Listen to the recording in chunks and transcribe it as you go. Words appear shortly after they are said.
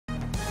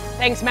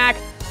Thanks, Mac.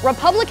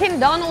 Republican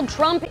Donald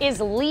Trump is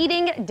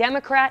leading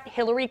Democrat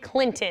Hillary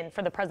Clinton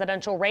for the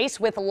presidential race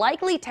with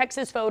likely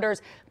Texas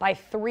voters by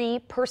 3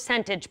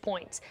 percentage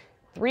points.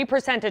 3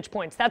 percentage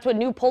points. That's what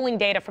new polling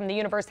data from the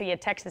University of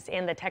Texas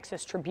and the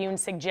Texas Tribune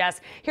suggests.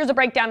 Here's a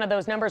breakdown of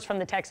those numbers from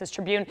the Texas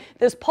Tribune.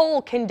 This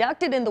poll,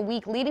 conducted in the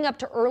week leading up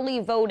to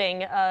early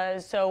voting,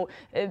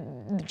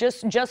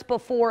 just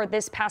before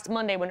this past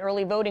Monday when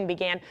early voting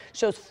began,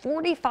 shows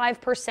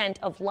 45%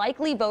 of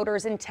likely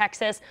voters in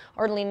Texas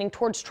are leaning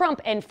towards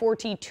Trump and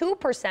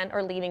 42%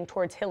 are leaning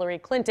towards Hillary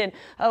Clinton,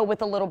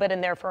 with a little bit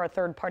in there for our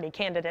third-party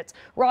candidates.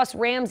 Ross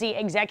Ramsey,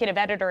 executive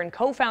editor and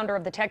co-founder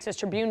of the Texas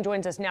Tribune,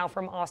 joins us now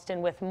from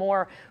Austin with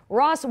more.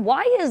 Ross,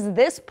 why is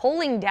this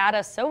polling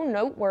data so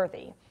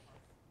noteworthy?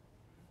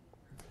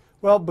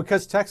 Well,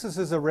 because Texas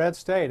is a red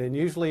state, and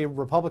usually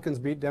Republicans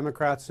beat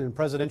Democrats in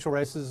presidential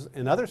races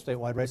and other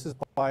statewide races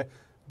by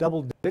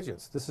double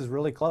digits. This is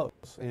really close,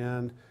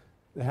 and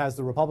it has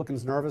the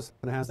Republicans nervous,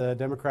 and it has the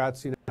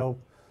Democrats,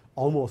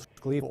 almost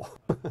gleeful.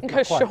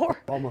 Sure.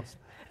 Almost.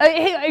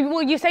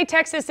 Well, you say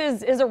Texas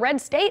is a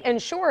red state,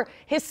 and sure,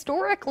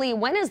 historically,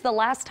 when is the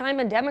last time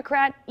a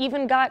Democrat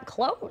even got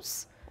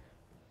close?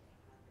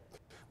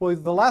 Well,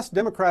 the last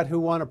Democrat who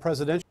won a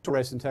presidential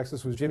race in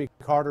Texas was Jimmy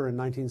Carter in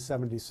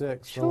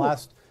 1976. Sure. The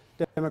last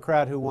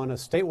Democrat who won a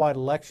statewide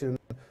election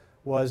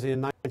was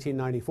in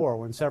 1994,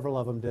 when several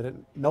of them did it.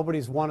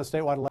 Nobody's won a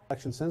statewide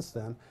election since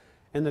then,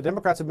 and the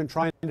Democrats have been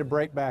trying to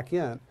break back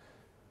in.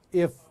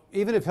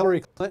 Even if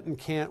Hillary Clinton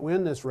can't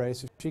win this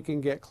race, if she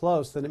can get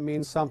close, then it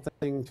means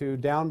something to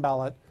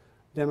down-ballot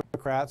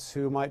Democrats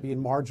who might be in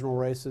marginal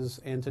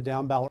races and to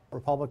down-ballot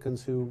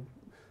Republicans who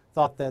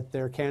thought that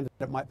their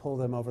candidate might pull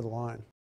them over the line.